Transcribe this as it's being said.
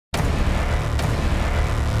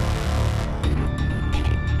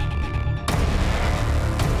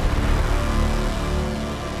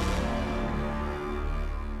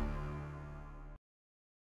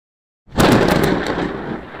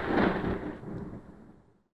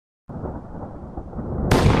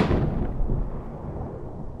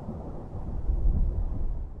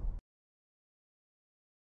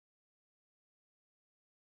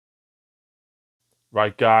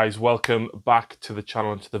Right guys, welcome back to the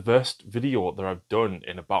channel and to the first video that I've done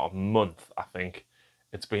in about a month, I think.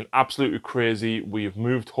 It's been absolutely crazy. We've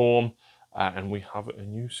moved home and we have a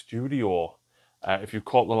new studio. If you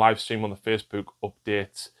caught the live stream on the Facebook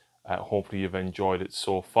update, hopefully you've enjoyed it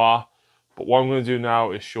so far. But what I'm going to do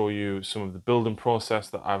now is show you some of the building process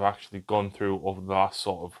that I've actually gone through over the last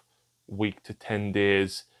sort of week to 10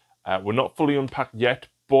 days. We're not fully unpacked yet,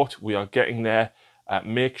 but we are getting there.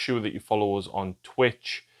 Make sure that you follow us on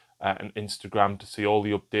Twitch and Instagram to see all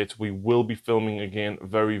the updates. We will be filming again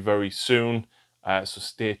very, very soon. So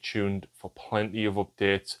stay tuned for plenty of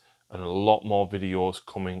updates and a lot more videos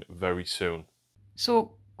coming very soon.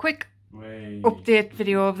 So, quick update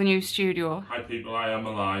video of the new studio. Hi people, I am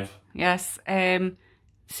alive. Yes,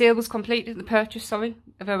 sale was completed, the purchase, sorry,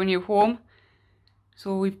 of our new home.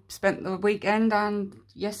 So we've spent the weekend and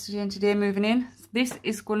yesterday and today moving in. This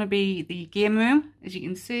is going to be the game room, as you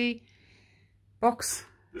can see. Box,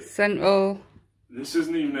 central. This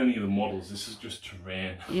isn't even any of the models, this is just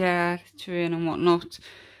terrain. Yeah, terrain and whatnot.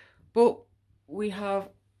 But we have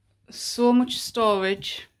so much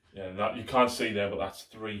storage. Yeah, that you can't see there, but that's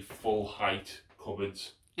 3 full height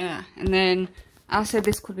cupboards. Yeah, and then I said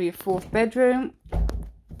this could be a 4th bedroom.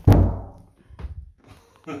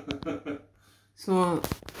 So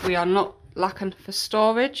we are not lacking for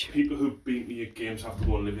storage. People who beat me at games have to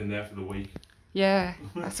go and live in there for the week. Yeah,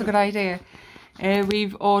 that's a good idea.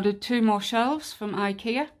 We've ordered 2 more shelves from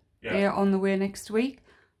IKEA. Yeah. They're on the way next week.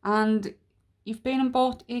 And you've been and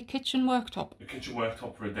bought a kitchen worktop. A kitchen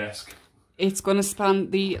worktop for a desk. It's going to span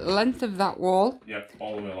the length of that wall. Yeah,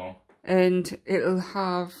 all the way along. And it'll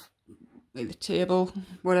have the table,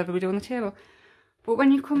 whatever we do on the table. But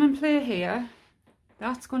when you come and play here,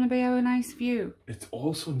 that's going to be our nice view. It's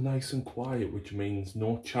also nice and quiet, which means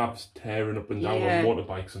no chaps tearing up and down Yeah. on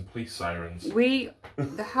motorbikes and police sirens.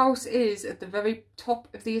 The house is at the very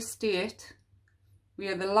top of the estate. We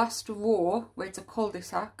are the last row where it's a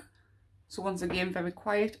cul-de-sac. So once again, very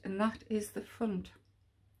quiet, and that is the front.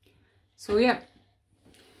 So yeah.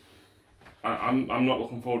 I'm not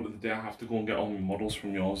looking forward to the day I have to go and get all my models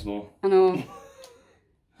from yours though. I know.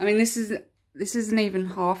 I mean, this isn't even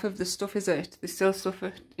half of the stuff, is it? There's still stuff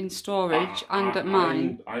in storage and at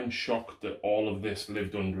mine. I'm shocked that all of this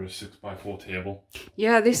lived under a 6x4 table.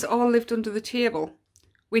 Yeah, this all lived under the table.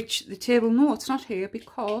 Which the table, no, it's not here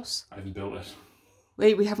because I haven't built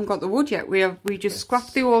it. we haven't got the wood yet. We just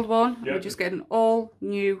scrapped the old one. Yeah. We're just getting all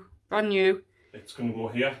new, brand new. It's going to go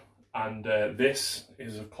here. And this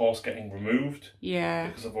is of course getting removed. Yeah.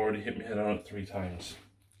 Because I've already hit my head on it 3 times.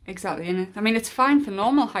 Exactly, innit? I mean, it's fine for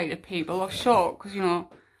normal heighted people or short, because, you know,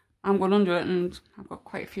 I'm going under it and I've got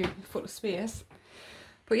quite a few foot of space.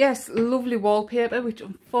 But yes, lovely wallpaper, which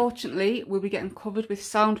unfortunately will be getting covered with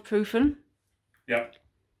soundproofing. Yeah.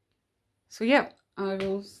 So yeah, I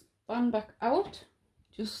will stand back out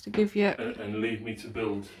just to give you... And leave me to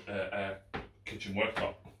build a kitchen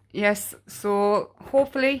worktop. Yes, so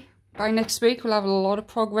hopefully by next week we'll have a lot of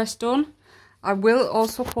progress done. I will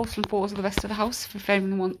also post some photos of the rest of the house if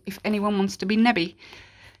anyone wants to be nebby.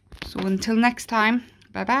 So until next time,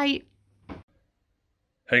 bye bye.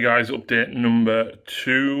 Hey guys, update number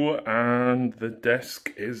 2 and the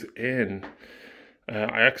desk is in.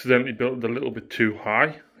 I accidentally built it a little bit too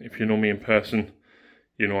high. If you know me in person,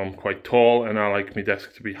 you know I'm quite tall and I like my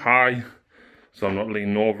desk to be high, so I'm not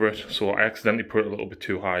leaning over it. So I accidentally put it a little bit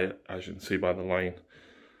too high, as you can see by the line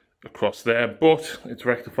across there, but it's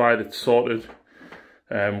rectified, it's sorted.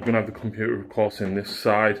 I'm going to have the computer of course in this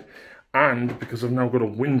side, and because I've now got a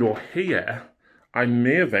window here, I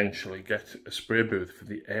may eventually get a spray booth for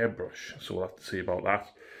the airbrush, so we'll have to see about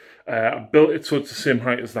that. I built it so it's the same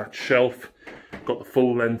height as that shelf, got the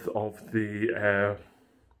full length of the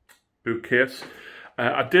bookcase.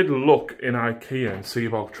 I did look in IKEA and see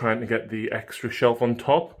about trying to get the extra shelf on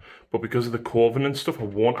top, but because of the coving and stuff I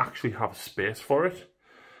won't actually have space for it.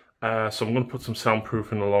 So I'm going to put some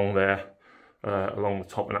soundproofing along there, along the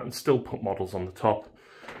top, and I can still put models on the top.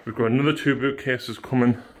 We've got another 2 bookcases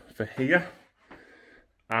coming for here,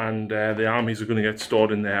 and the armies are going to get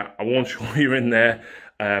stored in there. I won't show you in there.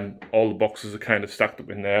 All the boxes are kind of stacked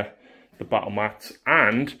up in there, the battle mats,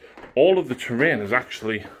 and all of the terrain is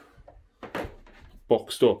actually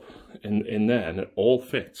boxed up in there, and it all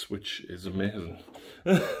fits, which is amazing.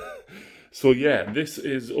 So yeah, this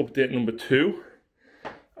is update number 2.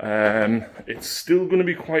 It's still going to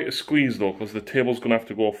be quite a squeeze though, because the table's going to have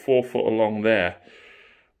to go 4 foot along there,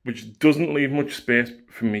 which doesn't leave much space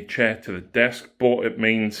from my chair to the desk, but it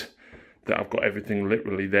means that I've got everything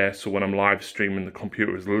literally there, so when I'm live streaming the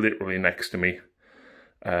computer is literally next to me,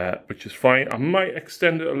 which is fine. I might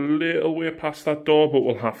extend it a little way past that door, but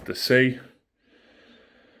we'll have to see.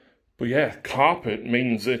 But yeah, carpet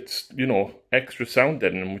means it's, you know, extra sound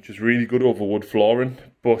deadening, which is really good over wood flooring.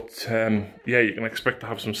 But yeah, you can expect to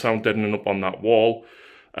have some sound deadening up on that wall,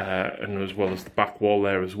 and as well as the back wall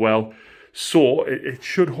there as well. So it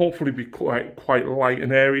should hopefully be quite light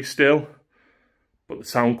and airy still, but the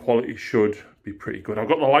sound quality should be pretty good. I've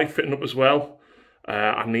got the light fitting up as well.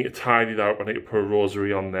 I need to tidy that up. I need to put a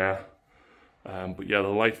rosary on there. But yeah, the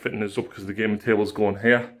light fitting is up because the gaming table's going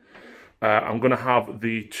here. I'm going to have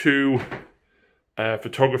the two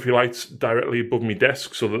photography lights directly above my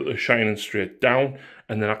desk so that they're shining straight down,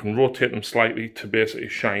 and then I can rotate them slightly to basically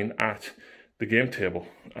shine at the game table.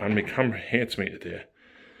 And my camera hates me today.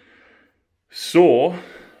 So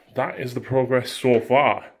that is the progress so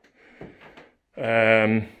far.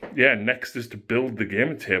 Yeah, next is to build the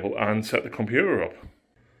gaming table and set the computer up.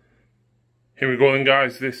 Here we go then,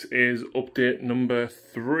 guys. This is update number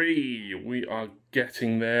 3. We are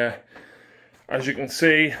getting there. As you can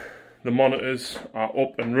see, the monitors are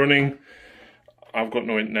up and running. I've got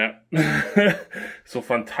no internet. So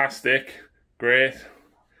fantastic. Great.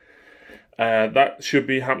 That should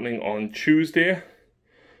be happening on Tuesday.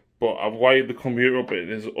 But I've wired the computer up. It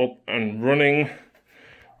is up and running.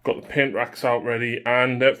 Got the paint racks out ready.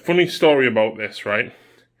 And funny story about this, right?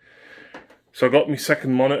 So I got my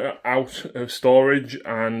second monitor out of storage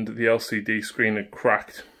and the LCD screen had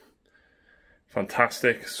cracked.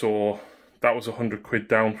 Fantastic. So that was £100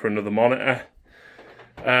 down for another monitor.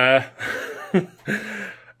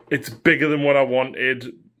 It's bigger than what I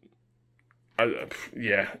wanted.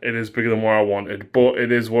 Yeah, it is bigger than what I wanted, but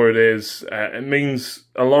it is what it is. It means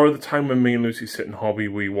a lot of the time when me and Lucy sit in hobby,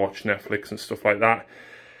 we watch Netflix and stuff like that.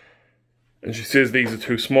 And she says these are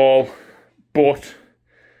too small, but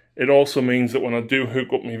it also means that when I do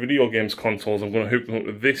hook up my video games consoles, I'm going to hook them up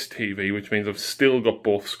with this TV, which means I've still got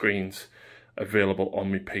both screens available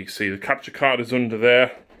on my PC. The capture card is under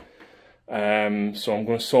there, so I'm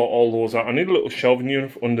going to sort all those out. I need a little shelving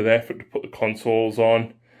unit under there to put the consoles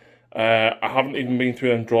on. I haven't even been through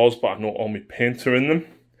them drawers, but I know all my paints are in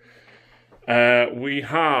them. We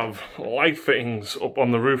have light fittings up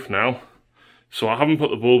on the roof now, so I haven't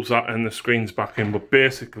put the bulbs out and the screens back in, but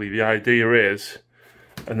basically the idea is,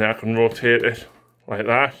 and then I can rotate it like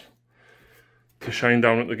that to shine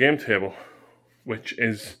down at the game table, which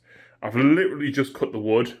is, I've literally just cut the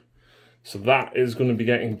wood, so that is going to be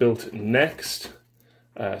getting built next.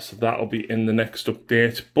 So that'll be in the next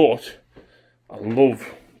update, but I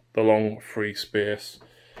love the long free space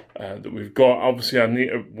that we've got. Obviously I need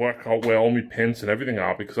to work out where all my paints and everything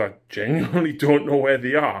are because I genuinely don't know where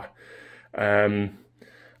they are. I'm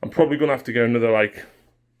probably going to have to get another like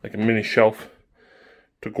a mini shelf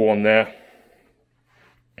to go on there,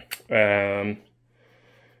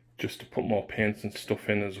 just to put more paints and stuff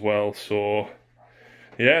in as well. So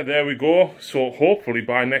yeah, there we go. So hopefully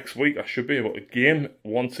by next week I should be able to game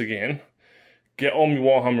once again, get all my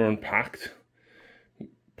Warhammer unpacked,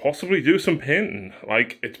 possibly do some painting.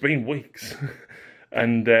 Like, it's been weeks.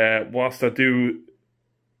 And whilst I do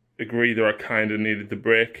agree that I kind of needed the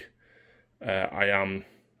break, I'm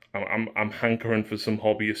hankering for some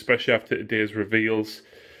hobby, especially after today's reveals.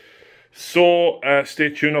 So stay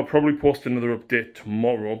tuned. I'll probably post another update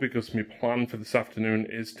tomorrow because my plan for this afternoon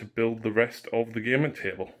is to build the rest of the gaming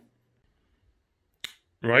table.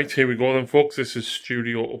 Right, here we go then, folks. This is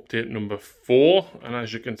studio update number 4, and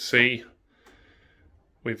as you can see,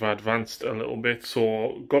 we've advanced a little bit.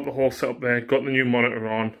 So got the whole setup there, got the new monitor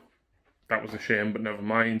on. That was a shame, but never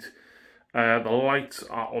mind. The lights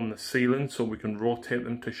are on the ceiling, so we can rotate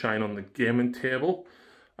them to shine on the gaming table.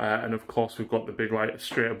 And of course, we've got the big light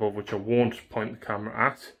straight above, which I won't point the camera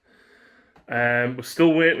at. We're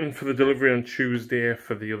still waiting for the delivery on Tuesday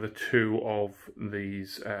for the other 2 of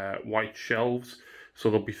these white shelves. So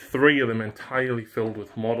there'll be 3 of them entirely filled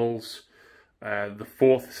with models. The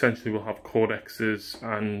 4th essentially will have codexes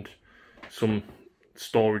and some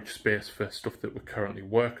storage space for stuff that we're currently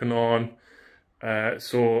working on.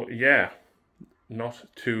 So yeah, not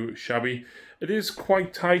too shabby. It is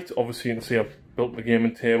quite tight. Obviously you can see I've built the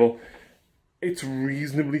gaming table. It's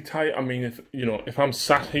reasonably tight. I mean, if I'm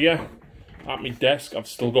sat here at my desk, I've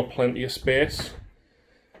still got plenty of space.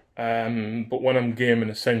 But when I'm gaming,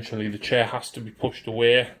 essentially the chair has to be pushed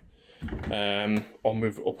away, or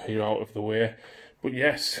move it up here out of the way. But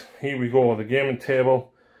yes, here we go, the gaming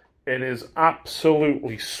table. It is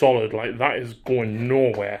absolutely solid. Like, that is going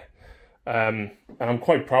nowhere. And I'm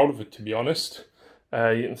quite proud of it, to be honest.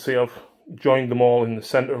 You can see I've joined them all in the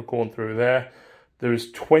centre, going through there.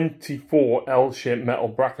 There's 24 L-shaped metal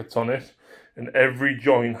brackets on it, and every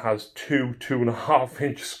joint has 2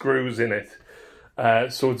 2.5-inch screws in it.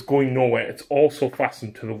 So it's going nowhere. It's also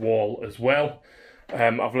fastened to the wall as well.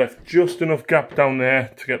 I've left just enough gap down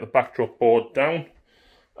there to get the backdrop board down.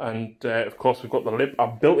 And of course we've got the lip.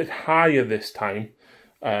 I've built it higher this time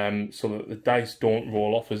so that the dice don't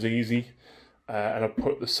roll off as easy. And I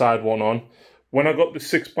put the side one on. When I got the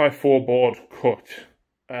 6x4 board cut,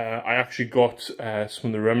 I actually got some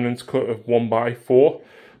of the remnants cut of 1x4.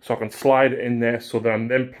 So I can slide it in there so that I'm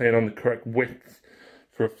then playing on the correct width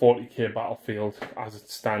for a 40k Battlefield as it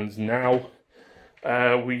stands now.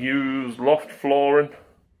 We use loft flooring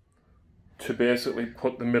to basically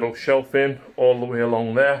put the middle shelf in all the way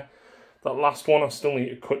along there. That last one I still need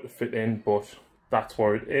to cut to fit in, but that's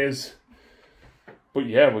where it is. But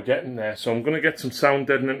yeah, we're getting there. So I'm going to get some sound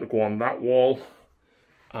deadening to go on that wall.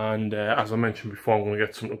 And as I mentioned before, I'm going to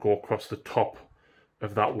get some to go across the top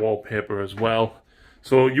of that wallpaper as well.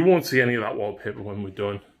 So you won't see any of that wallpaper when we're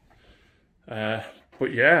done.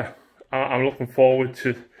 But yeah, I'm looking forward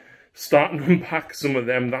to starting to unpack some of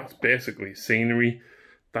them. That's basically scenery.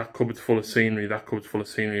 That cupboard's full of scenery, that cupboard's full of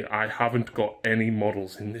scenery. I haven't got any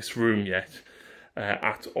models in this room yet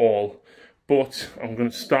at all. But I'm going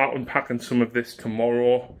to start unpacking some of this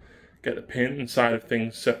tomorrow. Get the painting side of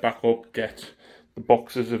things set back up. Get the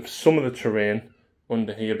boxes of some of the terrain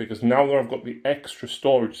under here. Because now that I've got the extra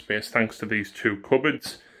storage space, thanks to these two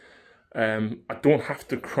cupboards, I don't have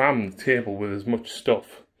to cram the table with as much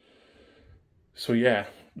stuff. So yeah,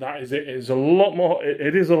 that is it. It is a lot more,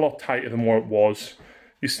 it is a lot tighter than what it was.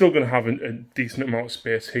 You're still going to have a decent amount of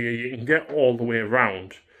space here. You can get all the way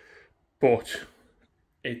around, but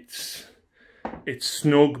it's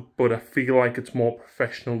snug, but I feel like it's more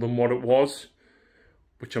professional than what it was,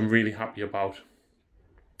 which I'm really happy about.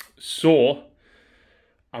 So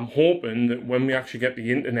I'm hoping that when we actually get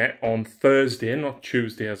the internet on Thursday, not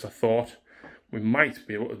Tuesday as I thought, we might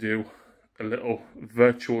be able to do a little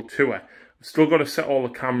virtual tour. I've still got to set all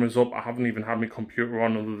the cameras up. I haven't even had my computer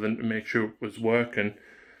on other than to make sure it was working.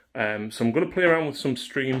 So I'm going to play around with some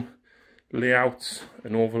stream layouts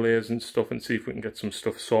and overlays and stuff and see if we can get some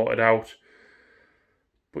stuff sorted out.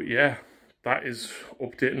 But yeah, that is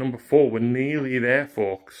update number 4. We're nearly there,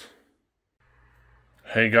 folks.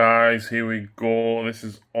 Hey guys, here we go. This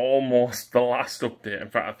is almost the last update. In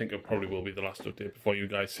fact, I think it probably will be the last update before you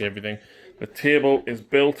guys see everything. The table is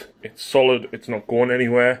built. It's solid. It's not going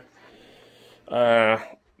anywhere.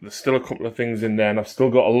 There's still a couple of things in there, and I've still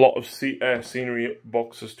got a lot of scenery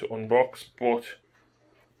boxes to unbox, but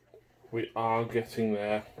we are getting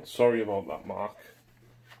there. Sorry about that, Mark.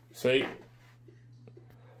 See?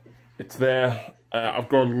 It's there. I've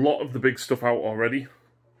got a lot of the big stuff out already.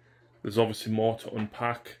 There's obviously more to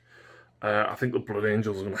unpack. I think the Blood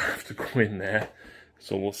Angels are going to have to go in there,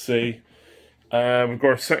 so we'll see. We've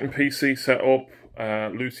got a second PC set up.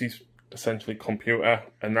 Lucy's essentially computer,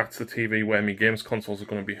 and that's the TV where my games consoles are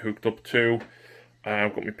going to be hooked up to.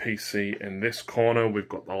 I've got my PC in this corner. We've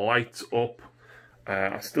got the lights up.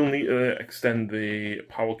 I still need to extend the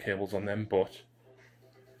power cables on them, but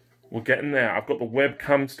we're getting there. I've got the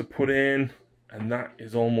webcams to put in, and that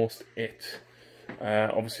is almost it.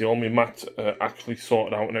 Obviously all my mats are actually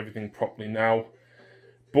sorted out and everything properly now,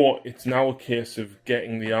 but it's now a case of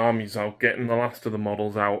getting the armies out, getting the last of the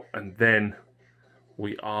models out, and then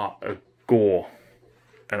we are a go,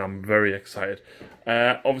 and I'm very excited.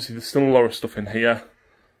 Obviously there's still a lot of stuff in here,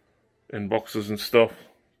 in boxes and stuff,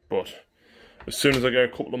 but as soon as I get a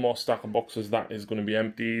couple of more stack of boxes, that is going to be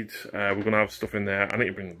emptied. We're going to have stuff in there. I need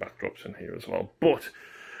to bring the backdrops in here as well, but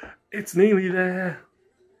it's nearly there.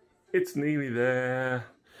 It's nearly there.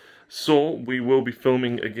 So we will be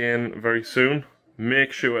filming again very soon.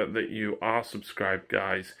 Make sure that you are subscribed,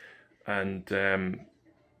 guys, and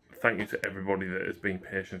thank you to everybody that has been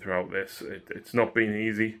patient throughout this. It's not been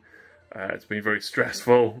easy. It's been very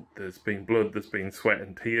stressful. There's been blood, there's been sweat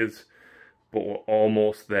and tears, but we're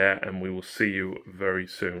almost there, and we will see you very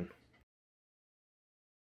soon.